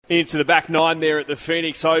Into the back nine there at the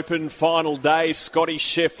Phoenix Open. Final day, Scotty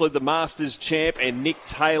Scheffler, the Masters champ, and Nick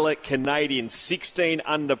Taylor, Canadian. 16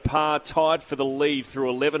 under par, tied for the lead through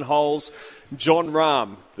 11 holes. Jon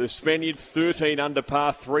Rahm, the Spaniard, 13 under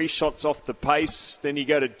par, 3 shots off the pace. Then you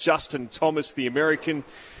go to Justin Thomas, the American,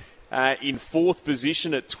 in 4th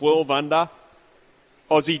position at 12 under.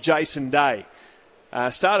 Aussie Jason Day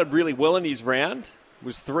started really well in his round.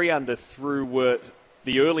 Was 3 under through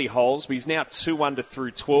the early holes, but he's now 2 under through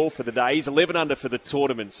 12 for the day. He's 11 under for the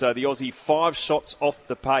tournament. So the Aussie 5 shots off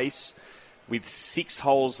the pace with 6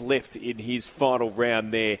 holes left in his final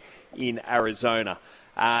round there in Arizona.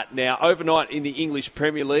 Now, overnight in the English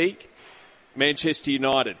Premier League, Manchester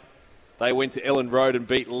United, they went to Ellen Road and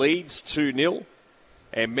beat Leeds 2-0.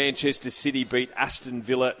 And Manchester City beat Aston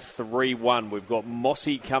Villa 3-1. We've got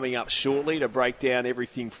Mossy coming up shortly to break down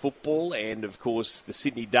everything football. And, of course, the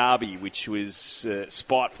Sydney Derby, which was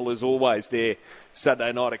spiteful as always there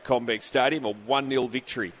Saturday night at Combank Stadium. A 1-0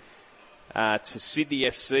 victory to Sydney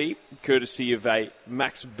FC, courtesy of a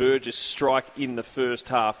Max Burgess strike in the first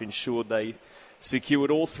half, ensured they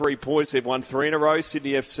secured all 3 points. They've won 3 in a row,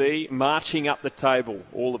 Sydney FC, marching up the table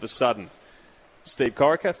all of a sudden. Steve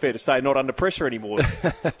Corica, fair to say, not under pressure anymore.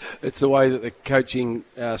 It's the way that the coaching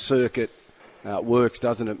circuit works,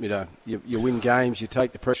 doesn't it? You know, you win games, you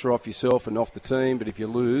take the pressure off yourself and off the team, but if you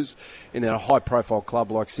lose in a high-profile club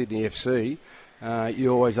like Sydney FC,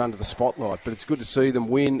 you're always under the spotlight. But it's good to see them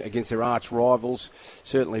win against their arch rivals.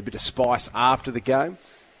 Certainly a bit of spice after the game.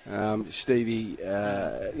 Stevie,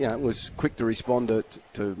 was quick to respond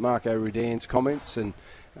to Marco Rudan's comments, and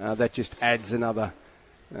that just adds another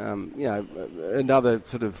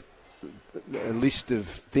sort of a list of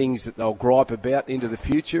things that they'll gripe about into the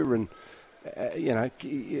future, and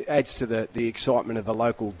adds to the excitement of a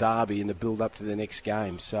local derby in the build-up to the next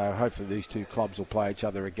game. So hopefully these two clubs will play each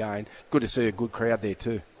other again. Good to see a good crowd there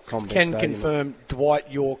too. Can confirm Dwight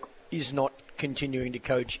York is not continuing to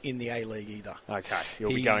coach in the A-League either. Okay, he'll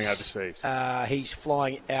be going overseas. He's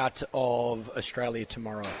flying out of Australia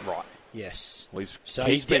tomorrow. Right. Yes. Well,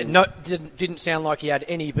 didn't sound like he had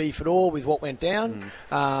any beef at all with what went down.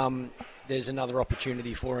 There's another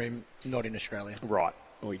opportunity for him, not in Australia. Right.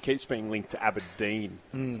 Well, he keeps being linked to Aberdeen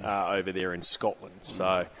over there in Scotland.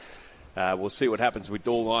 So we'll see what happens with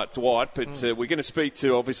Dwight. But we're going to speak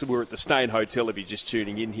to, obviously, we're at the Stain Hotel if you're just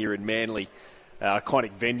tuning in here in Manly.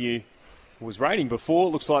 Iconic venue. It was raining before.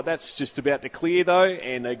 Looks like that's just about to clear, though.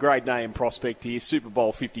 And a great name prospect here, Super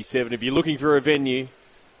Bowl 57. If you're looking for a venue,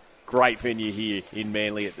 great venue here in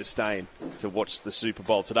Manly at the Stain to watch the Super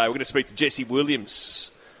Bowl today. We're going to speak to Jesse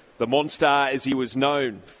Williams, the Monster, as he was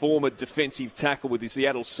known, former defensive tackle with the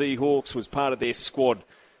Seattle Seahawks, was part of their squad.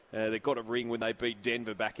 They got a ring when they beat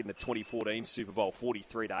Denver back in the 2014 Super Bowl,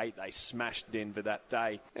 43-8. They smashed Denver that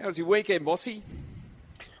day. How was your weekend, Bossy?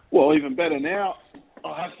 Well, even better now.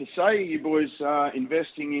 I have to say, you boys are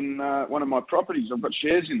investing in one of my properties. I've got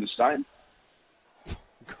shares in the Stain.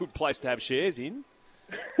 Good place to have shares in.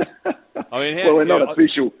 Well, they're not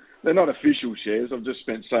official. They're not official shares. I've just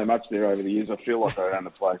spent so much there over the years. I feel like I own the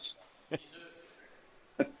place.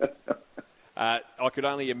 I could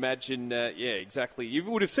only imagine. Exactly. You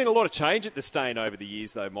would have seen a lot of change at the Stain over the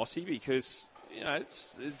years, though, Mossy, because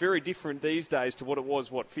it's very different these days to what it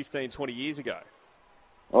was 15, 20 years ago.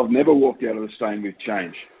 I've never walked out of the Stain with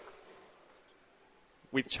change.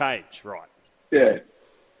 With change, right? Yeah.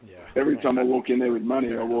 Every time I walk in there with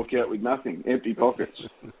money, I walk out with nothing, empty pockets.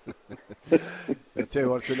 I tell you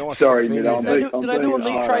what, it's a nice. Sorry, Did they do a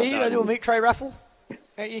meat tray here? Did they do a meat tray raffle?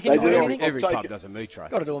 You can do anything. Every pub does a meat tray.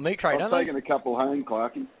 Got to do a meat tray, don't they? I've taken a couple home,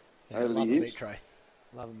 Clarkie, over the years. Meat tray.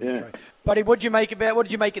 Love a meat tray. Buddy, what did you make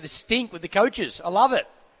of the stink with the coaches? I love it.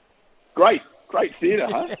 Great theatre,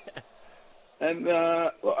 huh? And I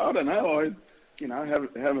don't know. I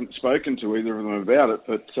haven't spoken to either of them about it,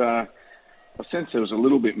 but I sense there was a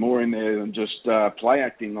little bit more in there than just play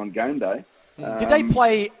acting on game day. Did they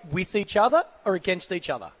play with each other or against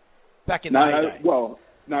each other back in the day?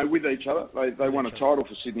 No, with each other. They won a title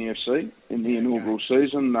for Sydney FC in the inaugural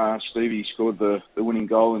season. Stevie scored the winning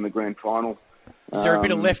goal in the grand final. Is there a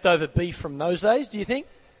bit of leftover beef from those days, do you think?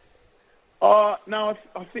 No,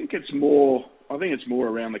 I think it's more. I think it's more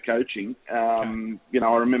around the coaching. I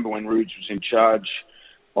remember when Roods was in charge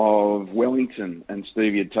of Wellington and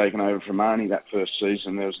Stevie had taken over from Arnie that first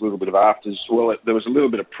season. There was a little bit of afters. Well, there was a little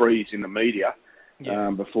bit of prees in the media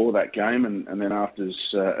before that game and then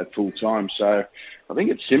afters at full time. So I think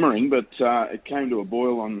it's simmering, but it came to a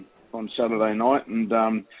boil on Saturday night, and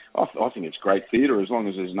I think it's great theatre as long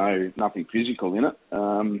as there's nothing physical in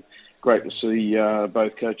it. Great to see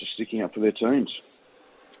both coaches sticking up for their teams.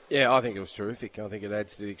 Yeah, I think it was terrific. I think it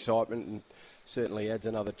adds to the excitement and certainly adds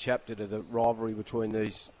another chapter to the rivalry between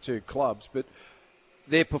these two clubs. But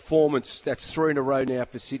their performance, that's 3 in a row now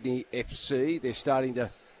for Sydney FC. They're starting to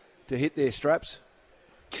hit their straps.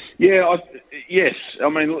 Yeah, yes. I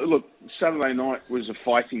mean, look, Saturday night was a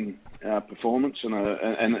fighting performance,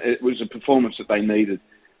 and it was a performance that they needed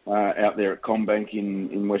out there at CommBank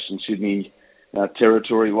in Western Sydney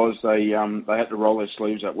territory. They had to roll their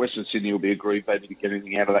sleeves up. Western Sydney will be aggrieved they didn't get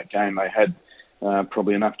anything out of that game. They had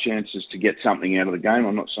probably enough chances to get something out of the game.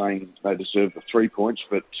 I'm not saying they deserved the 3 points,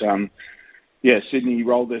 but Sydney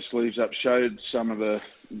rolled their sleeves up, showed some of the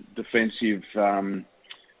defensive,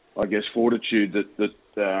 fortitude that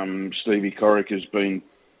Stevie Coric has been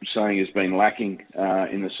saying has been lacking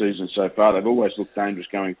in the season so far. They've always looked dangerous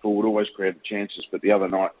going forward, always created chances, but the other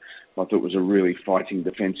night I thought was a really fighting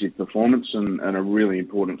defensive performance and a really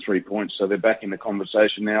important 3 points. So they're back in the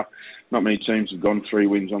conversation now. Not many teams have gone 3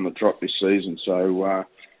 wins on the trot this season, so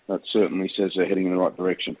that certainly says they're heading in the right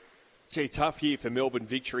direction. Gee, tough year for Melbourne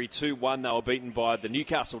Victory. 2-1. They were beaten by the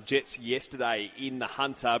Newcastle Jets yesterday in the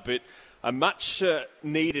Hunter, but a much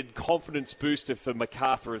needed confidence booster for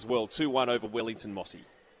MacArthur as well. 2-1 over Wellington, Mossy.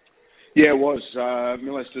 Yeah, it was.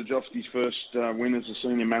 Milos Stojovski's first win as a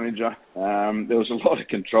senior manager. There was a lot of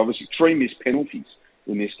controversy. 3 missed penalties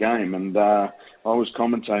in this game, and I was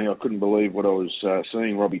commentating. I couldn't believe what I was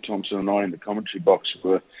seeing. Robbie Thompson and I in the commentary box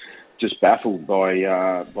were just baffled by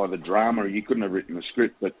the drama. You couldn't have written the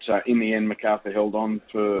script, but in the end, MacArthur held on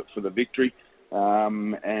for the victory.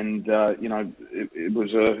 It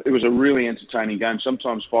was a really entertaining game.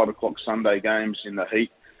 Sometimes 5 o'clock Sunday games in the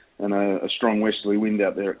heat and a strong westerly wind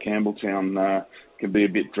out there at Campbelltown can be a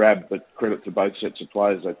bit drab, but credit to both sets of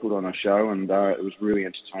players. They put on a show, and it was really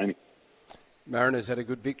entertaining. Mariners had a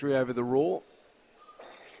good victory over the Raw.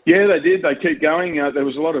 Yeah, they did. They keep going. There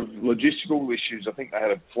was a lot of logistical issues. I think they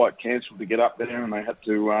had a flight cancelled to get up there, and they had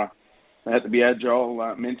to be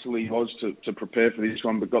agile mentally to prepare for this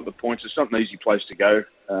one, but got the points. It's not an easy place to go,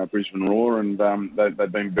 Brisbane Roar, and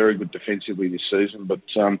they've been very good defensively this season. But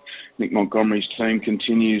Nick Montgomery's team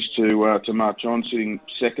continues to march on, sitting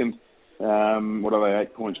second. What are they,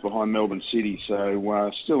 8 points behind Melbourne City?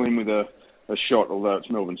 So still in with a shot, although it's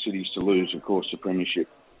Melbourne City's to lose, of course, the premiership.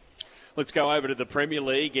 Let's go over to the Premier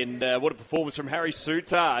League, and what a performance from Harry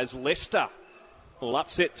Souttar as Leicester will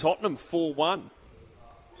upset Tottenham 4-1.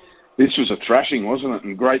 This was a thrashing, wasn't it?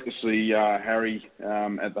 And great to see Harry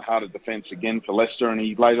at the heart of defence again for Leicester, and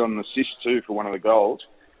he laid on an assist too for one of the goals,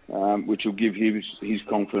 which will give his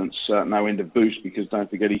confidence no end of boost, because don't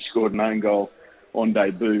forget he scored an own goal on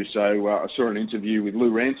debut. So I saw an interview with Lou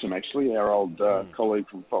Ransom, actually, our old colleague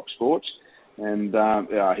from Fox Sports, and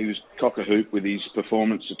he was cock-a-hoop with his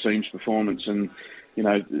performance, the team's performance, and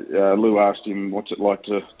Lou asked him what's it like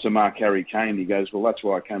to mark Harry Kane. He goes, well, that's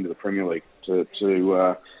why I came to the Premier League,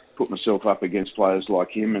 to put myself up against players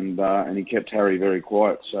like him, and he kept Harry very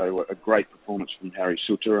quiet. So a great performance from Harry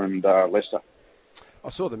Souttar and Leicester. I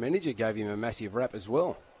saw the manager gave him a massive rap as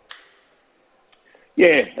well.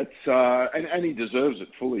 Yeah, it's and he deserves it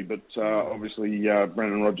fully. But obviously,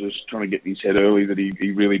 Brendan Rodgers trying to get in his head early that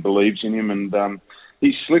he really believes in him, and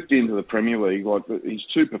he's slipped into the Premier League. Like his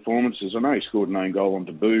 2 performances, I know he scored an own goal on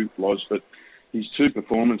debut, but his 2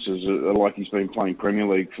 performances are like he's been playing Premier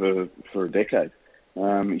League for a decade.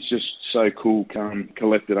 He's just so cool, calm,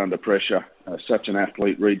 collected under pressure. Such an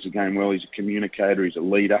athlete, reads the game well. He's a communicator. He's a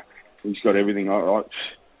leader. He's got everything. I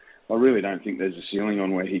really don't think there's a ceiling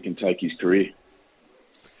on where he can take his career.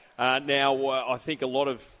 Now, I think a lot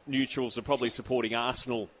of neutrals are probably supporting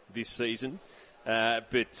Arsenal this season,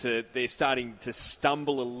 but they're starting to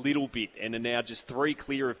stumble a little bit and are now just 3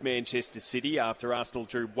 clear of Manchester City after Arsenal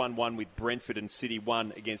drew 1-1 with Brentford and City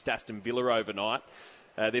won against Aston Villa overnight.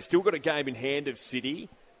 They've still got a game in hand of City,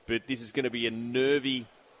 but this is going to be a nervy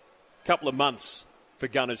couple of months for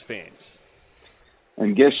Gunners fans.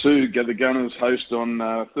 And guess who the Gunners host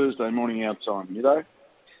on Thursday morning our time,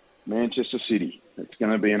 Manchester City. It's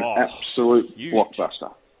going to be an absolute huge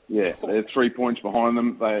blockbuster. Yeah, they're 3 points behind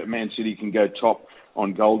them. Man City can go top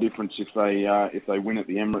on goal difference if they win at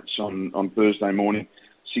the Emirates on Thursday morning,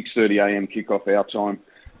 6:30 a.m. kickoff our time.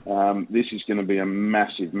 This is going to be a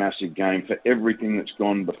massive, massive game for everything that's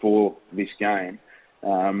gone before this game.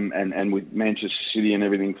 And with Manchester City and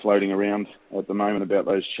everything floating around at the moment about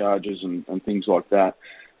those charges and things like that,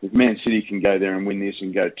 if Man City can go there and win this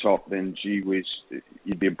and go top, then gee whiz,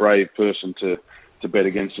 you'd be a brave person to bet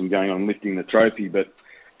against them going on lifting the trophy. But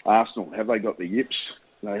Arsenal, have they got the yips?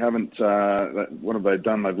 They haven't. What have they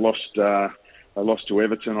done? They've lost. They lost to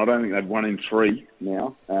Everton. I don't think they've won in 3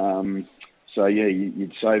 now. So yeah,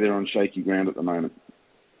 you'd say they're on shaky ground at the moment.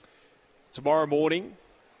 Tomorrow morning,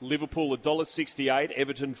 Liverpool $1.68,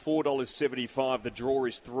 Everton $4.75. The draw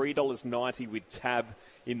is $3.90 with tab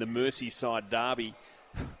in the Merseyside derby.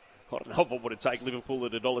 I don't know if I want to take Liverpool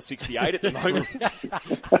at $1.68 at the moment.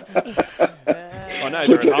 I know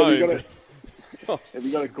they're at home. Have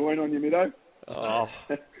you got a coin on your middo? Oh,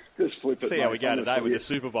 just flip it. See how we go today with the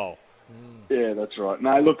Super Bowl. Yeah, that's right.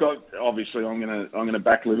 No, look, obviously I'm going to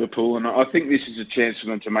back Liverpool, and I think this is a chance for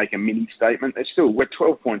them to make a mini statement. We're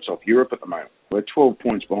 12 points off Europe at the moment. We're 12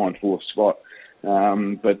 points behind fourth spot.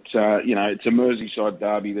 But it's a Merseyside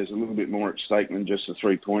derby. There's a little bit more at stake than just the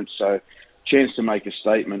 3 points. So, chance to make a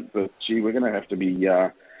statement. But gee, we're going to have to be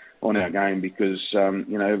on our game because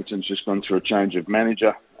Everton's just gone through a change of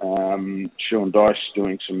manager. Sean Dyche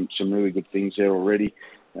doing some really good things there already.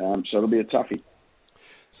 So it'll be a toughie.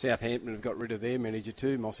 Southampton have got rid of their manager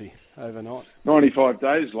too, Mossy, overnight. 95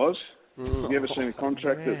 days, Loz. Have you ever seen a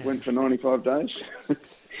contract that went for 95 days?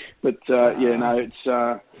 But, it's...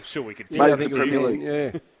 I'm sure we could... I think the Premier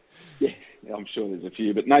League. Yeah, I'm sure there's a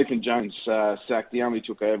few. But Nathan Jones sacked. He only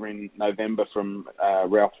took over in November from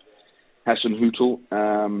Ralph Hasenhüttl.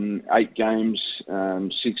 8 games,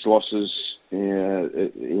 6 losses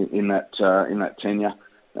in that tenure.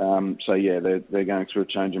 They're going through a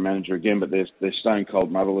change of manager again, but they're stone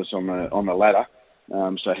cold motherless on the ladder.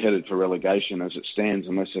 So headed for relegation as it stands,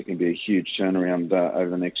 unless there can be a huge turnaround over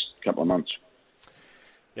the next couple of months.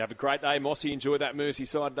 You have a great day, Mossy. Enjoy that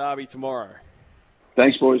Merseyside derby tomorrow.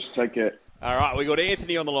 Thanks, boys. Take care. All right, we've got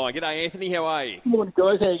Anthony on the line. G'day, Anthony. How are you? Morning,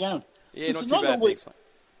 guys. How you going? Yeah, not too bad. Thanks, mate.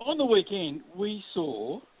 On the weekend, we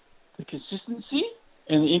saw the consistency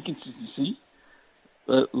and the inconsistency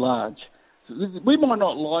large. We might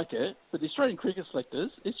not like it, but the Australian cricket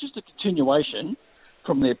selectors, it's just a continuation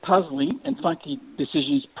from their puzzling and funky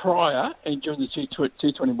decisions prior and during the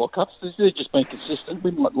T20 World Cups. They're just being consistent. We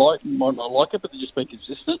might not like it, but they're just being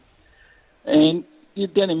consistent. And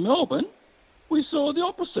down in Melbourne, we saw the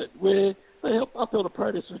opposite, where they upheld a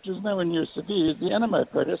protest which was nowhere near as severe as the Animo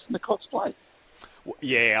protest in the Cox Plate.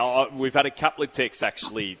 Yeah, we've had a couple of texts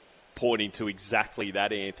actually pointing to exactly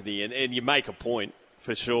that, Anthony, and you make a point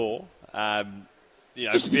for sure.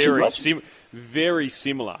 Very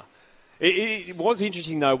similar. It was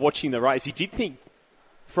interesting, though, watching the race. You did think,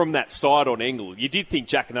 from that side on Engel, you did think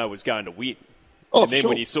Jacquinot was going to win. Oh, and then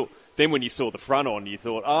sure. when you saw the front on, you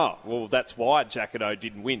thought, oh, well, that's why Jacquinot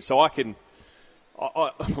didn't win. So I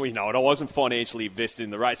wasn't financially invested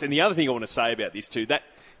in the race. And the other thing I want to say about this too, that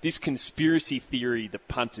this conspiracy theory that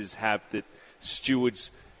punters have that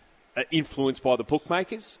stewards are influenced by the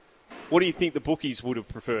bookmakers. What do you think the bookies would have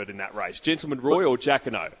preferred in that race, Gentleman Roy or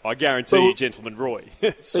Jacquinot? I guarantee you Gentleman Roy.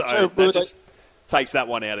 So that just takes that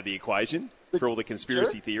one out of the equation for all the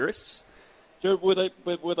conspiracy theorists. Were they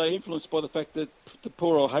influenced by the fact that the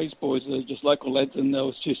poor old Hayes boys are just local lads and they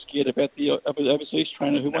was too scared about the overseas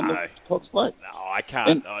trainer who won the Cox Plate? No, I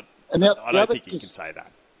can't. I don't think you can say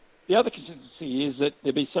that. The other consistency is that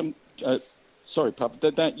there be some... sorry, Pup,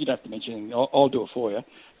 you don't have to mention anything. I'll do it for you.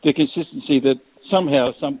 The consistency that somehow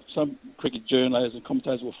some cricket journalists and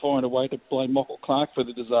commentators will find a way to blame Michael Clarke for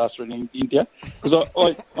the disaster in India. Because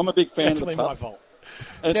I'm a big fan of the my fault.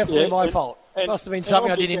 Definitely my fault. Must have been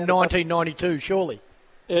something I did in 1992, surely.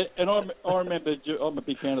 And I remember, I'm a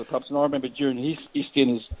big fan of the Pups, and I remember during his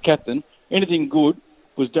stint as captain, anything good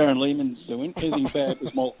was Darren Lehmann's doing, anything bad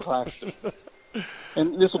was Michael Clarke's doing.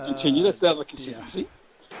 And this will continue. That's the other consistency. Yeah.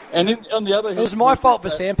 And then, on the other hand... It was my fault for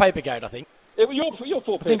Sandpapergate, I think. It was your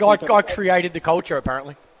fault. I think I created the culture,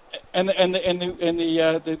 apparently. And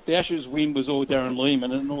the Ashes win was all Darren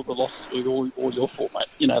Lehmann, and all the losses were all your fault, mate.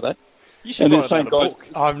 You know that. You should write another book.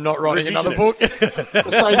 I'm not writing another book. the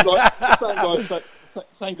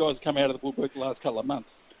same guys come out of the woodwork the last couple of months.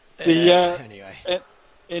 Anyway,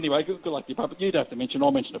 good luck to you, but you'd have to mention.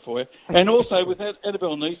 I'll mention it for you. And also with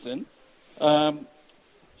Annabelle Neeson, for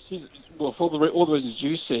all the reasons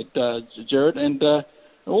you said, Jared, and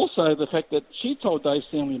also the fact that she told Dave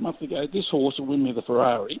Stanley a month ago, this horse will win me the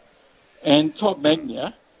Ferrari. And Todd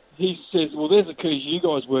Magnia, he says, well, there's a key, you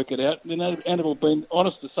guys work it out. And then Annabelle been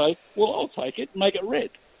honest to say, well, I'll take it and make it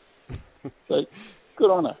red. So,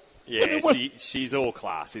 good on her. Yeah, she's all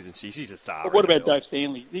class, isn't she? She's a star. But what about Dave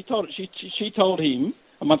Stanley? She told him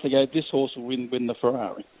a month ago, this horse will win the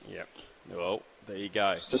Ferrari. Yep. Well, there you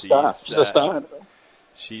go. She's a star.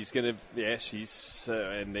 She's going to,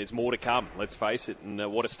 and there's more to come, let's face it.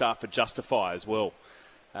 And what a start for Justify as well,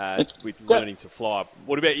 with learning to fly.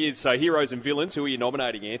 What about you? So, heroes and villains, who are you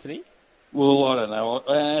nominating, Anthony? Well, I don't know.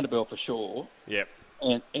 Annabelle for sure. Yep.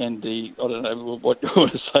 And I don't know what you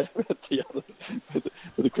want to say about the other,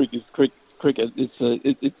 the cricket.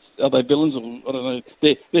 Are they villains? Or, I don't know.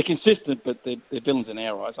 They're consistent, but they're villains in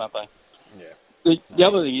our eyes, aren't they? Yeah. the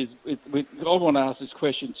other thing is, I want to ask this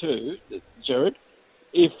question too, Jared.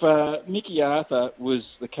 If Mickey Arthur was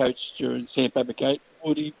the coach during Sam Babicate,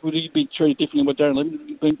 would he be treated differently than what Darren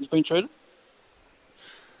Levin has been treated?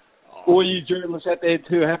 Or you journalists out there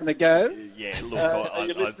who happen to go? Yeah, look, are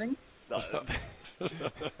you listening?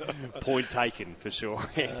 Point taken for sure,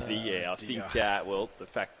 Anthony. Yeah, I think. The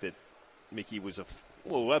fact that Mickey was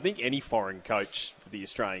I think any foreign coach for the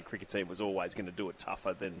Australian cricket team was always going to do it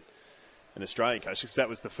tougher than an Australian coach, because that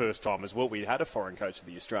was the first time as well we had a foreign coach of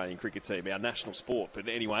the Australian cricket team, our national sport. But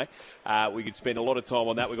anyway, we could spend a lot of time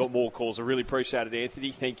on that. We've got more calls. I really appreciate it,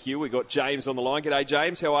 Anthony. Thank you. We've got James on the line. G'day,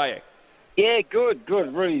 James. How are you? Yeah, good.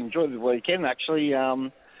 Really enjoyed the weekend, actually.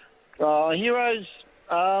 Heroes,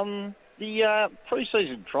 the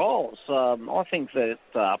pre-season trials. I think that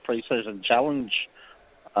pre-season challenge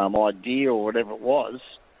idea or whatever it was,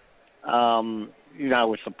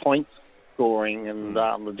 with the point scoring and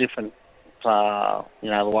the different, the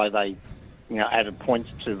way they, added points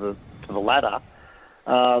to the ladder,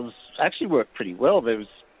 actually worked pretty well. There was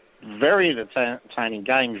very entertaining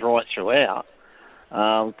games right throughout.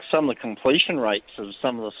 Some of the completion rates of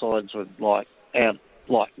some of the sides were like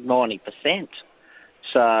 90%.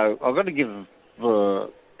 So I've got to give the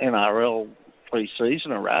NRL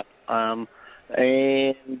pre-season a rap. And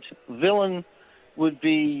Villain would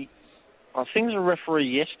be, I think, as a referee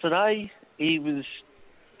yesterday, he was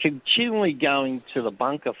continually going to the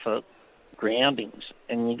bunker for groundings.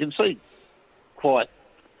 And you can see quite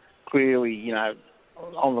clearly,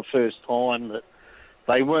 on the first time that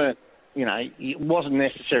they weren't, it wasn't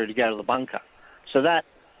necessary to go to the bunker. So that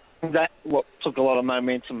what took a lot of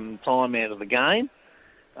momentum and time out of the game.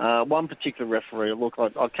 One particular referee, look, I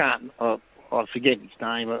forget his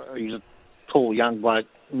name. He's a tall young bloke,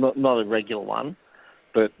 not a regular one.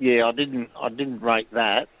 But yeah, I didn't rate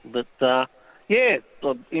that. But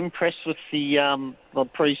I'm impressed with the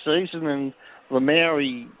pre-season, and the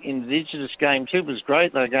Maori Indigenous game too was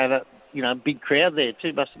great. They gave that big crowd there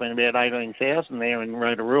too. Must have been about 18,000 there in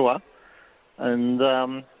Rotorua. And,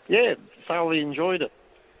 thoroughly enjoyed it.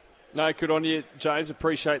 No, good on you, James.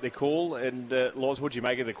 Appreciate the call. And, Loz, what do you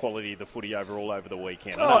make of the quality of the footy overall over the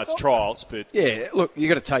weekend? I know it's trials, but... Yeah, look, you've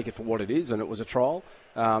got to take it for what it is, and it was a trial.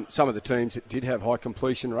 Some of the teams that did have high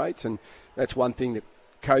completion rates, and that's one thing that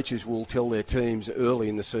coaches will tell their teams early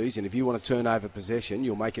in the season. If you want to turn over possession,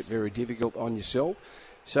 you'll make it very difficult on yourself.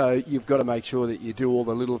 So you've got to make sure that you do all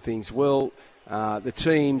the little things well. The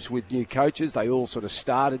teams with new coaches, they all sort of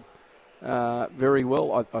started very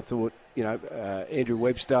well. I thought, Andrew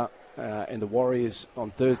Webster and the Warriors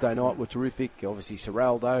on Thursday night were terrific. Obviously,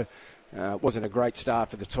 Serraldo wasn't a great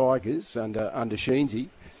start for the Tigers under Sheensy,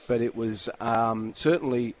 but it was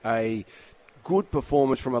certainly a good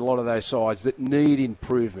performance from a lot of those sides that need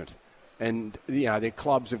improvement. And, their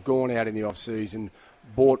clubs have gone out in the off-season,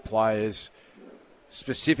 bought players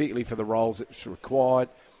specifically for the roles that's required,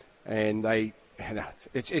 and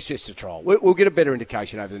it's just a trial. We'll get a better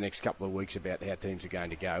indication over the next couple of weeks about how teams are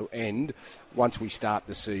going to go, and once we start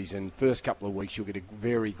the season, first couple of weeks, you'll get a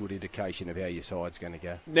very good indication of how your side's going to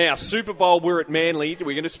go. Now, Super Bowl, we're at Manly.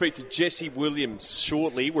 We're going to speak to Jesse Williams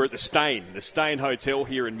shortly. We're at the Stain Hotel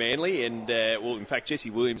here in Manly, and, in fact,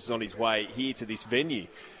 Jesse Williams is on his way here to this venue.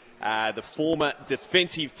 The former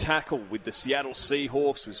defensive tackle with the Seattle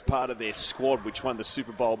Seahawks was part of their squad, which won the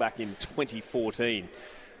Super Bowl back in 2014.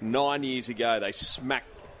 9 years ago, they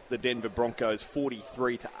smacked the Denver Broncos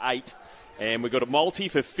 43-8. And we've got a multi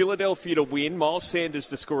for Philadelphia to win, Miles Sanders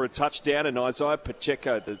to score a touchdown, and Isaiah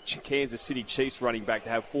Pacheco, the Kansas City Chiefs running back, to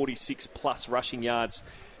have 46-plus rushing yards.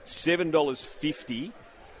 $7.50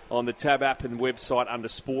 on the Tab app and website under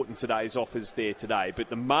Sport, and today's offers there today. But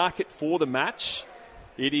the market for the match,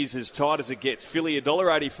 it is as tight as it gets. Philly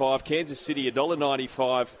 $1.85, Kansas City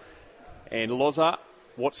 $1.95. And Loza,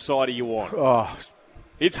 what side are you on? Oh,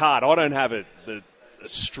 it's hard. I don't have the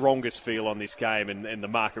strongest feel on this game, and the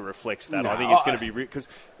market reflects that. No, I think it's going to be... Because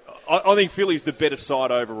I think Philly's the better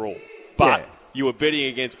side overall. But you were betting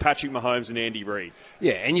against Patrick Mahomes and Andy Reid.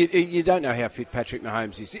 Yeah, and you don't know how fit Patrick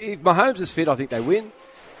Mahomes is. If Mahomes is fit, I think they win.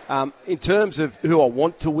 In terms of who I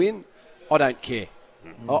want to win, I don't care.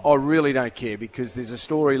 I really don't care, because there's a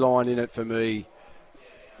storyline in it for me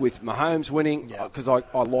with Mahomes winning, because I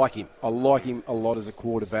like him. I like him a lot as a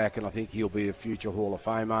quarterback, and I think he'll be a future Hall of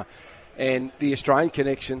Famer. And the Australian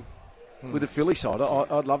connection with the Philly side,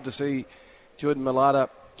 I'd love to see Jordan Mailata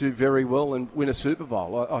do very well and win a Super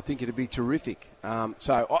Bowl. I think it'd be terrific.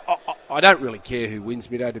 So I don't really care who wins,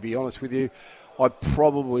 Middo, to be honest with you. I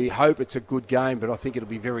probably hope it's a good game, but I think it'll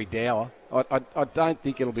be very dour. I don't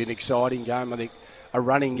think it'll be an exciting game. I think a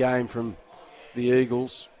running game from the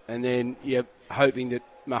Eagles, and then hoping that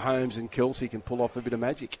Mahomes and Kelsey can pull off a bit of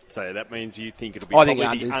magic. So that means you think it'll be I think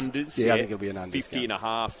probably the unders. unders. Yeah, I think it'll be an unders.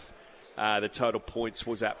 50.5. The total points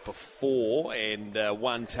was at before, and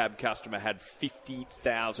one tab customer had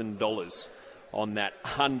 $50,000 on that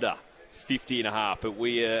under 50.5. But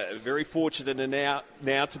we are very fortunate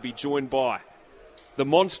now to be joined by the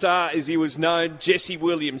monster, as he was known, Jesse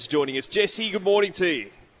Williams, joining us. Jesse, good morning to you.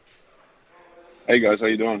 Hey guys, how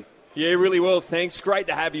you doing? Yeah, really well, thanks. Great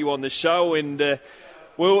to have you on the show. And,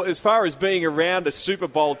 well, as far as being around a Super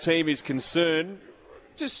Bowl team is concerned,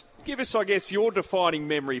 just give us, I guess, your defining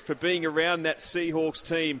memory for being around that Seahawks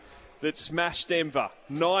team that smashed Denver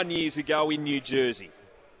 9 years ago in New Jersey.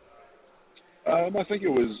 I think it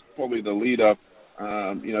was probably the lead up,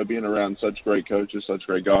 being around such great coaches, such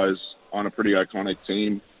great guys on a pretty iconic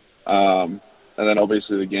team. And then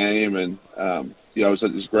obviously the game, and, it was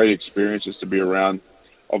such great experiences to be around.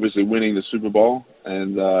 Obviously winning the Super Bowl,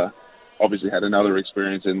 and obviously had another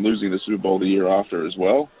experience in losing the Super Bowl the year after as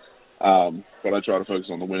well. But I try to focus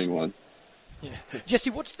on the winning one. Yeah.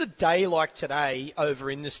 Jesse, what's the day like today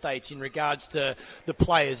over in the States in regards to the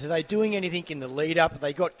players? Are they doing anything in the lead-up? Have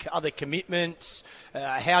they got other commitments?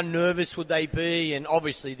 How nervous would they be? And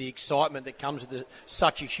obviously the excitement that comes with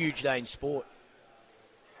such a huge day in sport.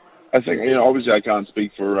 I think, obviously I can't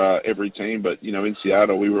speak for every team, but, in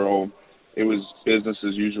Seattle, it was business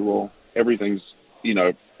as usual. Everything's,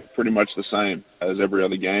 pretty much the same as every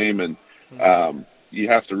other game. And you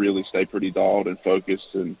have to really stay pretty dialed and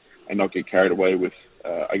focused and not get carried away with,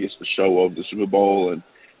 the show of the Super Bowl. And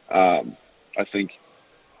I think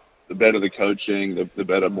the better the coaching, the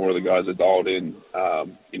better more of the guys are dialed in,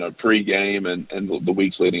 pre-game and the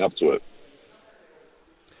weeks leading up to it.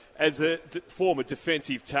 As a former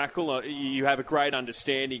defensive tackle, you have a great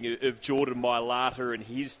understanding of Jordan Mailata and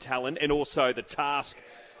his talent, and also the task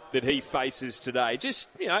that he faces today. Just,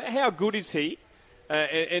 how good is he?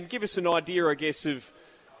 And give us an idea, I guess, of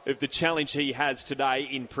the challenge he has today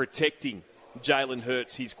in protecting Jalen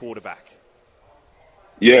Hurts, his quarterback.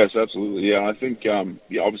 Yes, absolutely. Yeah, I think,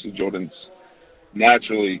 obviously Jordan's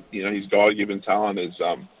naturally, his God-given talent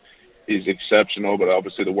is exceptional, but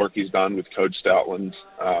obviously the work he's done with Coach Stoutland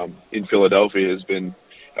in Philadelphia has been,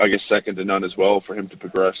 second to none as well for him to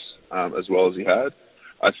progress as well as he had.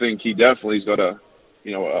 I think he definitely's got a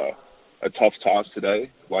tough task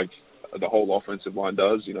today, like the whole offensive line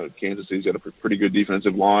does. Kansas City's got a pretty good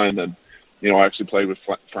defensive line, and I actually played with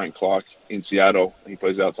Frank Clark in Seattle. He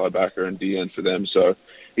plays outside backer and DN for them, so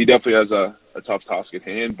he definitely has a tough task at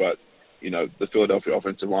hand. But the Philadelphia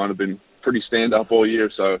offensive line have been pretty stand up all year,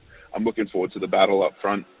 so I'm looking forward to the battle up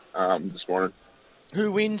front this morning.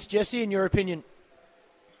 Who wins, Jesse, in your opinion?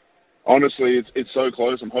 Honestly, it's so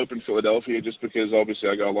close. I'm hoping Philadelphia, just because obviously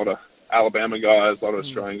I got a lot of Alabama guys, a lot of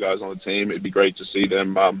Australian guys on the team. It'd be great to see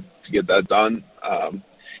them to get that done.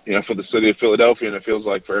 For the city of Philadelphia, and it feels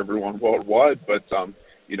like for everyone worldwide. But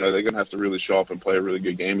they're going to have to really show up and play a really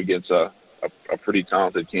good game against a pretty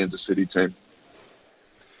talented Kansas City team.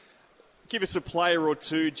 Give us a player or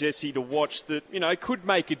two, Jesse, to watch that, could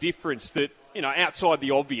make a difference that, outside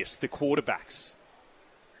the obvious, the quarterbacks.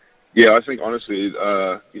 Yeah, I think, honestly,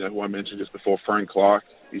 who I mentioned just before, Frank Clark,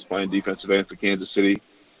 he's playing defensive end for Kansas City.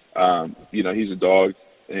 He's a dog,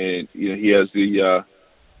 and, he has the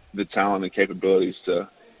talent and capabilities to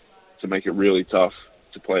make it really tough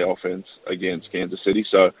to play offense against Kansas City.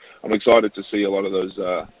 So I'm excited to see a lot of those,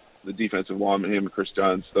 the defensive linemen, him and Chris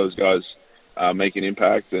Jones, those guys make an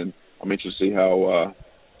impact, and I'm interested to see how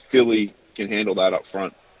Philly can handle that up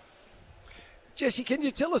front. Jesse, can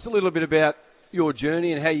you tell us a little bit about your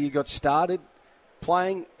journey and how you got started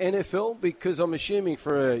playing NFL? Because I'm assuming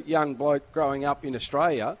for a young bloke growing up in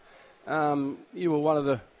Australia, you were one of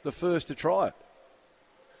the first to try it.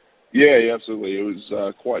 Yeah, absolutely. It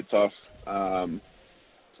was quite tough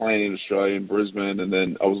playing in Australia, in Brisbane, and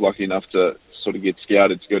then I was lucky enough to sort of get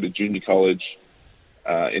scouted to go to junior college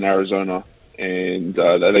in Arizona. And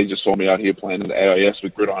they just saw me out here playing in the AIS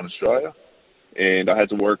with Gridiron Australia. And I had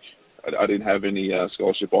to work. I didn't have any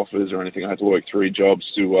scholarship offers or anything. I had to work 3 jobs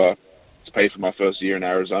to pay for my first year in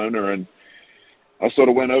Arizona. And I sort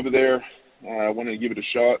of went over there, wanted to give it a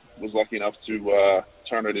shot, was lucky enough to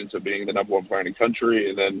turn it into being the number 1 player in the country.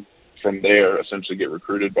 And then from there, essentially get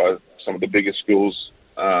recruited by some of the biggest schools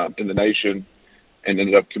in the nation, and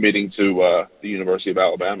ended up committing to the University of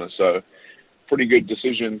Alabama. So pretty good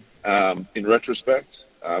decision in retrospect,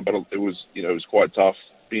 but it was quite tough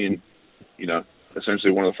being,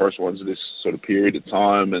 essentially one of the first ones in this sort of period of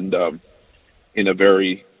time, and in a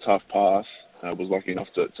very tough path. I was lucky enough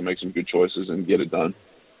to make some good choices and get it done.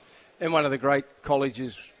 And one of the great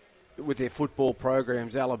colleges with their football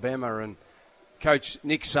programs, Alabama, and Coach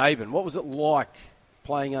Nick Saban. What was it like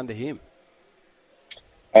playing under him?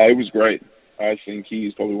 It was great. I think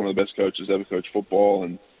he's probably one of the best coaches ever coached football,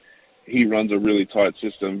 and he runs a really tight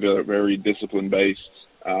system, very, very discipline-based,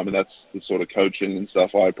 and that's the sort of coaching and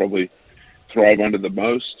stuff I probably thrive under the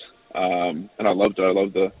most. And I loved it. I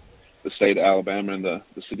loved the state of Alabama and the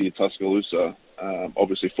city of Tuscaloosa.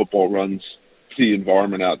 Obviously, football runs the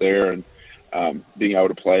environment out there, and being able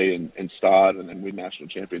to play and start and win national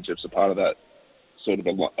championships, a part of that sort of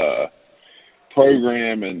a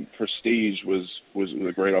program and prestige was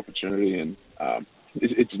a great opportunity, and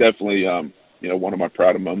it's definitely one of my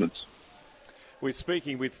prouder moments. We're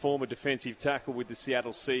speaking with former defensive tackle with the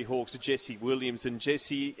Seattle Seahawks, Jesse Williams. And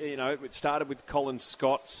Jesse, it started with Colin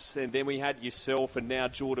Scotts, and then we had yourself, and now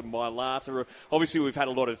Jordan Mailata. Obviously, we've had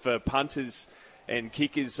a lot of punters and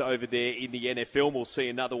kickers over there in the NFL. We'll see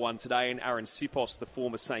another one today, and Aaron Sipos, the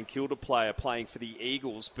former St Kilda player, playing for the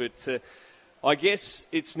Eagles. But I guess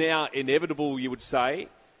it's now inevitable, you would say,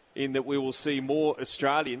 in that we will see more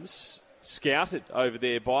Australians scouted over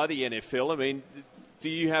there by the NFL. I mean, do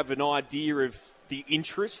you have an idea of the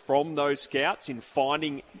interest from those scouts in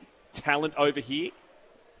finding talent over here?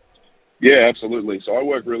 Yeah, absolutely. So I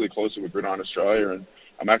work really closely with Gridiron Australia, and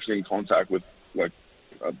I'm actually in contact with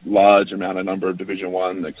a large number of Division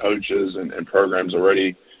I coaches and programs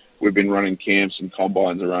already. We've been running camps and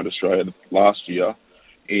combines around Australia last year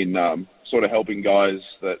in sort of helping guys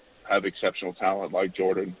that have exceptional talent like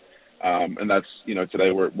Jordan. And that's,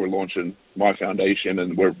 today we're launching my foundation,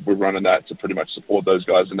 and we're running that to pretty much support those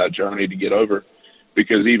guys in that journey to get over.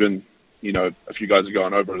 Because even, a few guys are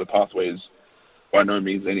going over, the pathway is by no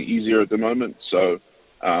means any easier at the moment. So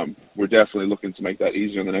we're definitely looking to make that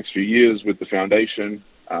easier in the next few years with the foundation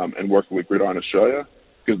and working with Gridiron Australia,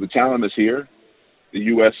 because the talent is here. The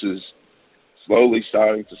U.S. is slowly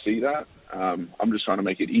starting to see that. I'm just trying to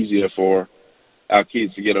make it easier for our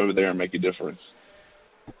kids to get over there and make a difference.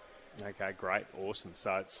 Okay, great, awesome.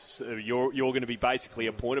 So it's you're going to be basically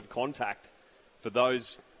a point of contact for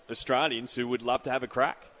those Australians who would love to have a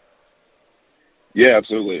crack. Yeah,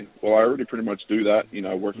 absolutely. Well, I already pretty much do that,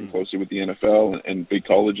 working closely with the NFL and big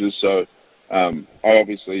colleges. So I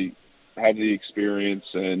obviously have the experience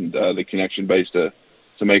and the connection base to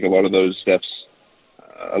make a lot of those steps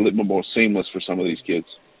a little more seamless for some of these kids.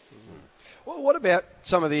 Well, what about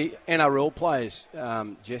some of the NRL players,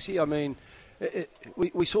 Jesse? I mean,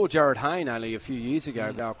 we saw Jared Hayne only a few years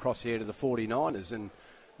ago go across there to the 49ers and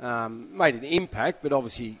made an impact, but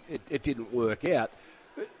obviously it didn't work out.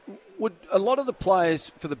 Would a lot of the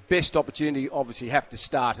players, for the best opportunity, obviously have to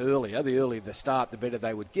start earlier? The earlier they start, the better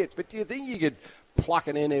they would get. But do you think you could pluck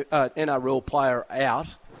an NRL player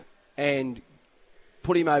out and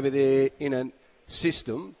put him over there in a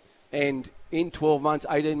system and in 12 months,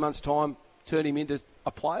 18 months' time, turn him into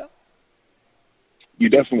a player? You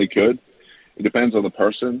definitely could. It depends on the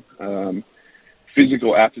person.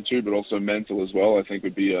 Physical aptitude, but also mental as well, I think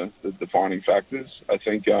would be the defining factors. I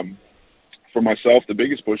think for myself, the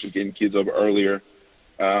biggest push is getting kids over earlier,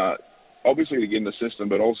 obviously to get in the system,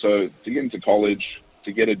 but also to get into college,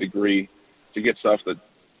 to get a degree, to get stuff that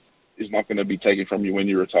is not going to be taken from you when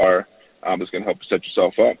you retire. That's going to help set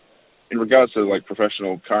yourself up. In regards to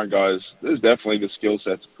professional current guys, there's definitely the skill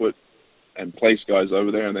set to put and place guys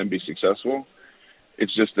over there and then be successful.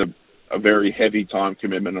 It's just a very heavy time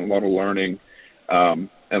commitment and a lot of learning. And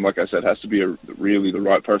like I said, it has to be really the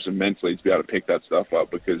right person mentally to be able to pick that stuff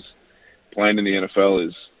up, because playing in the NFL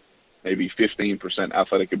is maybe 15%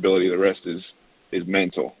 athletic ability. The rest is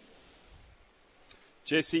mental.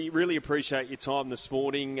 Jesse, really appreciate your time this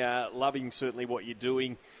morning. Loving certainly what you're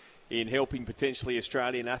doing in helping potentially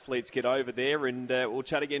Australian athletes get over there, and we'll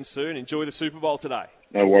chat again soon. Enjoy the Super Bowl today.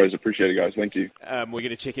 No worries. Appreciate it, guys. Thank you. We're going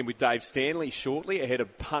to check in with Dave Stanley shortly ahead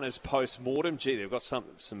of Punters Post-Mortem. Gee, they've got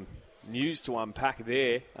some news to unpack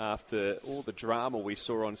there after all the drama we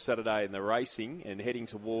saw on Saturday in the racing, and heading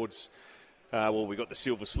towards, we got the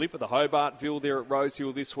Silver Slipper, the Hobartville there at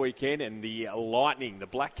Rosehill this weekend, and the Lightning, the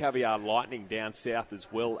Black Caviar Lightning down south as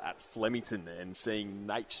well at Flemington, and seeing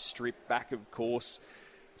Nate Strip back, of course.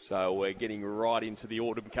 So we're getting right into the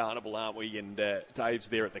Autumn Carnival, aren't we? And Dave's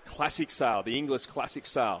there at the Classic Sale, the Inglis Classic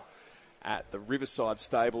Sale at the Riverside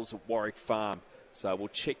Stables at Warwick Farm. So we'll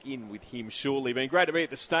check in with him shortly. Been great to be at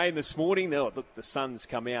the Stain this morning. Look, the sun's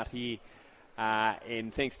come out here.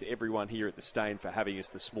 And thanks to everyone here at the Stain for having us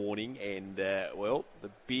this morning. And, the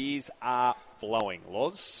beers are flowing.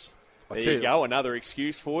 Loz, there you go. Another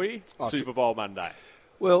excuse for you. Super Bowl Monday.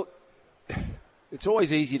 Well, it's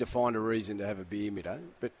always easy to find a reason to have a beer, Middo.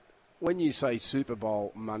 But when you say Super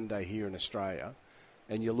Bowl Monday here in Australia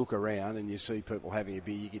and you look around and you see people having a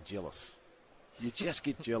beer, you get jealous. You just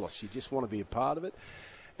get jealous. You just want to be a part of it.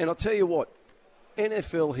 And I'll tell you what,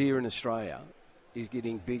 NFL here in Australia is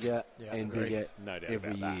getting bigger and bigger No doubt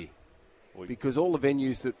every about that. year. Because all the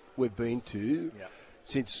venues that we've been to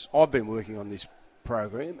since I've been working on this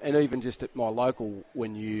program, and even just at my local,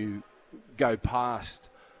 when you go past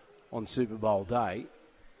on Super Bowl day,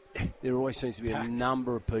 there always seems to be a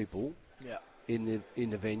number of people in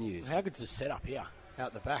the venues. How good's the setup here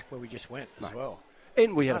out the back where we just went as well?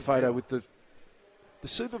 And we had a photo with the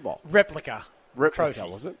Super Bowl. Replica Replica, trophy.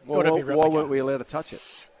 was it? Gotta be Why replica. weren't we allowed to touch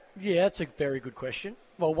it? Yeah, that's a very good question.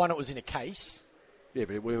 Well, one, it was in a case. Yeah,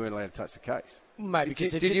 but we weren't allowed to touch the case. Maybe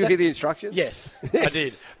Did because you hear the instructions? Yes, I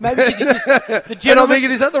did. Maybe because the And I'm gentleman.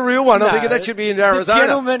 thinking, is that the real one? No, I'm thinking that should be in The Arizona.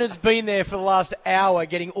 gentleman has been there for the last hour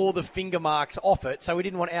getting all the finger marks off it, so we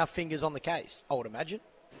didn't want our fingers on the case, I would imagine.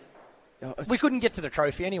 We couldn't get to the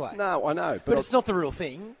trophy anyway. No, I know. But it's not the real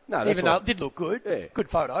thing. No, that's even though right. it did look good. Yeah. Good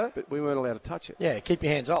photo. But we weren't allowed to touch it. Yeah, keep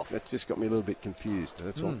your hands off. That just got me a little bit confused,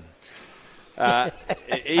 that's all.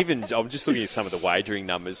 Even I'm just looking at some of the wagering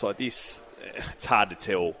numbers like this. It's hard to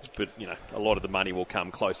tell, but a lot of the money will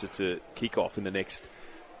come closer to kick-off in the next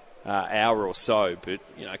hour or so. But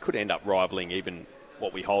it could end up rivaling even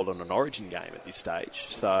what we hold on an Origin game at this stage.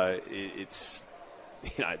 So it's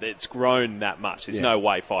it's grown that much. There's no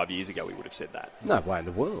way 5 years ago we would have said that. No way in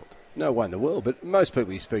the world. No way in the world. But most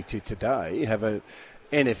people you speak to today have a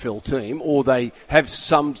NFL team, or they have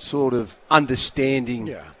some sort of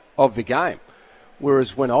understanding of the game.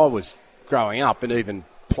 Whereas when I was growing up and even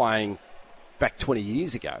playing back 20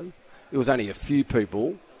 years ago, there was only a few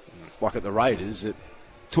people, like at the Raiders, that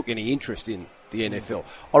took any interest in the NFL.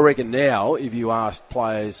 I reckon now, if you asked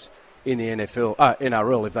players in the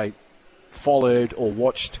NRL if they followed or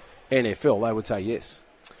watched NFL, they would say yes.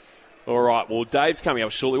 All right, well, Dave's coming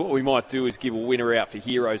up shortly. What we might do is give a winner out for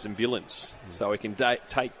heroes and villains, so we can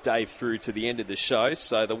take Dave through to the end of the show.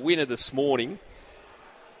 So the winner this morning,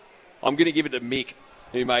 I'm going to give it to Mick,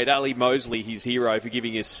 who made Ali Mosley his hero for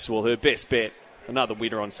giving us, her best bet. Another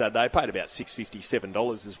winner on Saturday. Paid about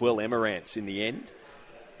 $657 as well, Emirates in the end.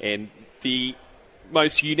 And the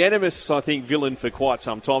most unanimous, I think, villain for quite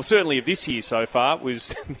some time, certainly of this year so far,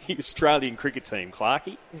 was the Australian cricket team,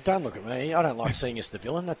 Clarkie. Don't look at me. I don't like seeing us the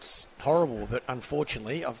villain. That's horrible. But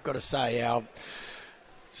unfortunately, I've got to say, our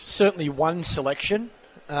certainly one selection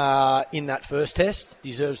in that first test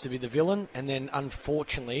deserves to be the villain. And then,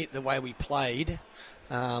 unfortunately, the way we played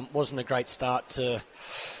wasn't a great start to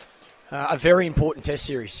a very important test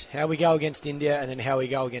series. How we go against India and then how we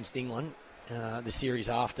go against England. The series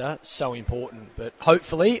after, so important. But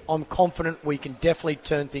hopefully, I'm confident we can definitely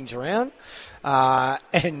turn things around.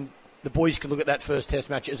 And the boys can look at that first test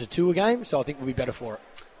match as a tour game, so I think we'll be better for it.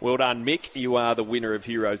 Well done, Mick. You are the winner of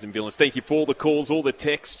Heroes and Villains. Thank you for all the calls, all the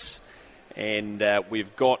texts. And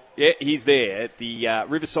we've got, he's there at the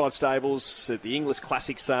Riverside Stables at the Inglis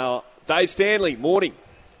Classic Sale. Dave Stanley, morning.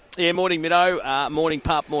 Yeah, morning, Middo. Morning,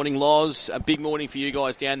 Pup. Morning, Loz. A big morning for you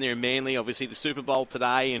guys down there in Manly. Obviously, the Super Bowl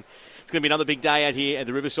today, and it's going to be another big day out here at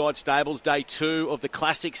the Riverside Stables, day 2 of the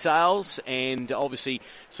Classic Sales, and obviously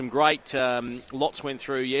some great lots went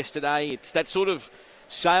through yesterday. It's that sort of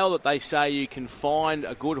sale that they say you can find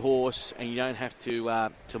a good horse and you don't have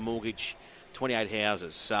to mortgage 28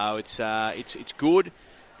 houses. So it's good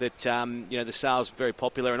that the sale's very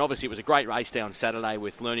popular, and obviously it was a great race day on Saturday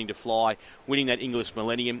with Learning to Fly winning that English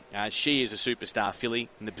Millennium. She is a superstar filly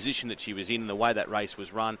in the position that she was in and the way that race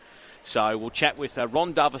was run. So we'll chat with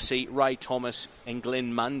Ron Doversey, Ray Thomas and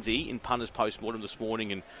Glenn Munsey in Punters Postmortem this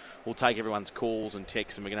morning, and we'll take everyone's calls and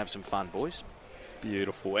texts, and we're going to have some fun, boys.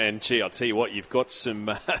 Beautiful. And, gee, I'll tell you what, you've got some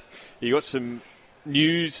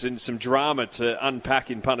news and some drama to unpack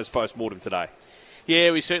in Punters Postmortem today. Yeah,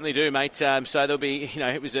 we certainly do, mate. So there'll be,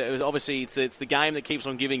 it was obviously it's the game that keeps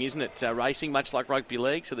on giving, isn't it? Racing, much like rugby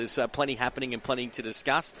league. So there's plenty happening and plenty to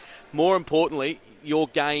discuss. More importantly, your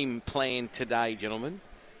game plan today, gentlemen.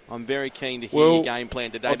 I'm very keen to hear your game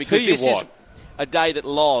plan today, because this is a day that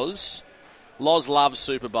Loz loves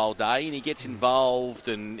Super Bowl day, and he gets involved,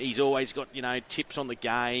 and he's always got tips on the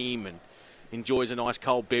game and enjoys a nice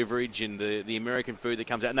cold beverage and the American food that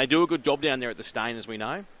comes out. And they do a good job down there at the Stain, as we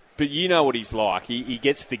know. But you know what he's like. He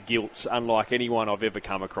gets the guilt, unlike anyone I've ever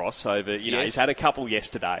come across. He's had a couple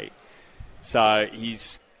yesterday. So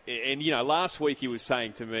last week he was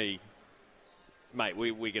saying to me, mate,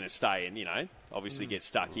 we're going to stay and, obviously get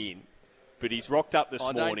stuck in. But he's rocked up this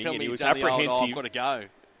morning and he was apprehensive. I've got to go.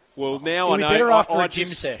 Well, now I know. Better after a gym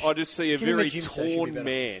session. I just see a very torn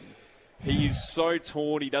man. He is so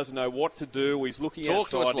torn. He doesn't know what to do. He's looking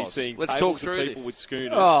outside and he's seeing tables of people with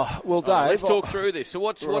schooners. Oh, well, Dave. Let's talk through this. So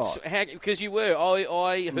what's how? Because you were,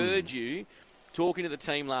 I heard you talking to the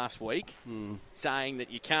team last week, saying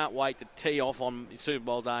that you can't wait to tee off on Super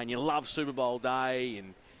Bowl day and you love Super Bowl day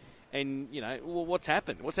and you know, well, what's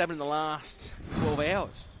happened? What's happened in the last 12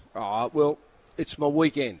 hours? Oh, well, it's my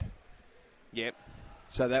weekend. Yep.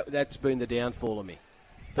 So that's been the downfall of me,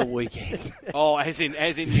 the weekend. Oh, as in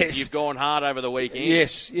Yes. you've gone hard over the weekend?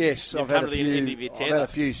 Yes. You've I've come had to the end of your tether. I've had a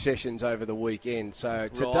few sessions over the weekend. So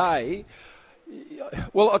today,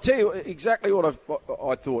 well, I'll tell you exactly what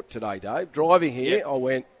I thought today, Dave. Driving here, Yep. I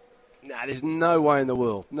went, there's no way in the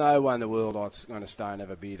world I was going to stay and have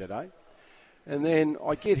a beer today. And then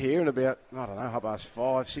I get here and about,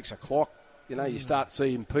 5:30, 6 o'clock, you know, you start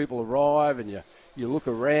seeing people arrive and you look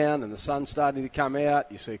around and the sun's starting to come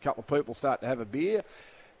out. You see a couple of people start to have a beer.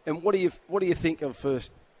 And what do you think of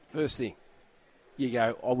first thing? You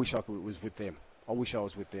go, I wish was with them. I wish I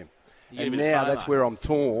was with them. You And get a bit of now FOMO. that's where I'm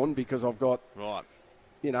torn because I've got, Right.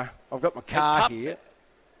 I've got my car Pup- here.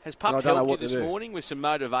 Has And I Pup don't know helped you what to this do. morning with some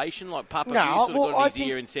motivation? Like Pup, No, have you sort of well, got in I his ear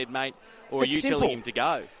think and said, mate, or are it's you telling simple. him to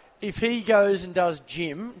go? If he goes and does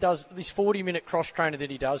this 40-minute cross trainer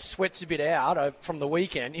that he does, sweats a bit out from the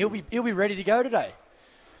weekend, he'll be ready to go today.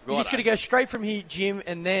 He's just Righto. going to go straight from here, gym,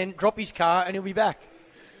 and then drop his car, and he'll be back.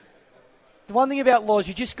 The one thing about Loz,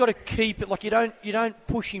 you just got to keep it like you don't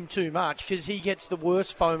push him too much because he gets the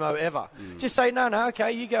worst FOMO ever. Just say no,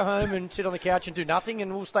 okay, you go home and sit on the couch and do nothing,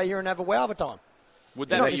 and we'll stay here and have a wow of a time. Would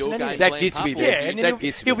You're that not be your missing game anything. That plan, gets Pup, me or there. do Yeah, you- and then That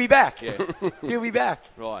gets he'll me. be back. Yeah. He'll be back.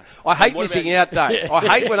 Right. I hate And what missing about- out, Dave.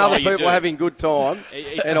 I hate when other you people do. are having good time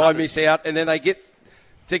It's and I 100. miss out, and then they get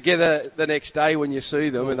together the next day when you see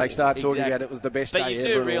them and they start talking Exactly. about it was the best But day you ever.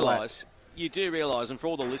 do and all that. realise, and for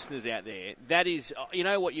all the listeners out there, that is, you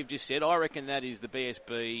know what you've just said, I reckon that is the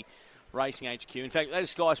BSB Racing HQ. In fact, that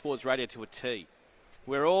is Sky Sports Radio to a T.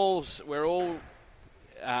 We all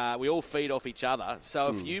feed off each other. So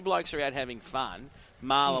if you blokes are out having fun,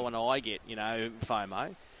 Marlo and I get,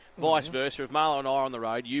 FOMO. Vice versa, if Marlo and I are on the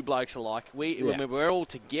road, you blokes are like, when we're all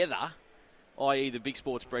together, i.e. the Big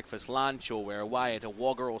Sports Breakfast lunch, or we're away at a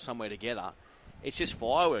Wagga or somewhere together, it's just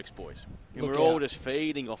fireworks, boys. And Look we're all out. just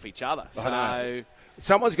feeding off each other. I So know.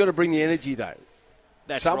 Someone's got to bring the energy, though.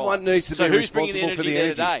 that's Someone right. needs to So be who's bringing responsible for the there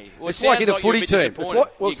energy. today? Well, It's like in a sounds footy you're team. bit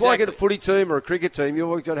disappointed. It's like in a Exactly. footy team or a cricket team.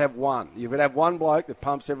 You've got to have one. You've got to have one bloke that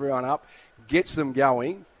pumps everyone up, gets them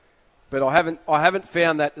going. But I haven't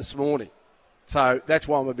found that this morning. So that's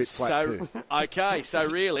why I'm a bit flat too. Okay, so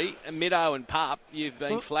really, Middo and Pup, you've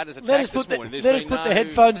been flat as a Let tack us put, this morning. There's let us been put the no-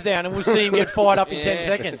 headphones down and we'll see him get fired up in 10 Yeah.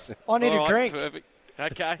 seconds. I need All a right, drink. Perfect.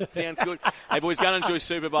 Okay, sounds good. Hey, boys, going into a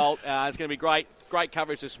Super Bowl. It's going to be great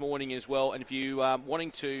coverage this morning as well. And if you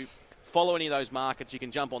wanting to follow any of those markets, you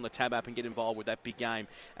can jump on the Tab app and get involved with that big game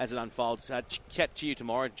as it unfolds. Chat to you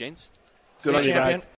tomorrow, gents. Good on you, champion. Dave.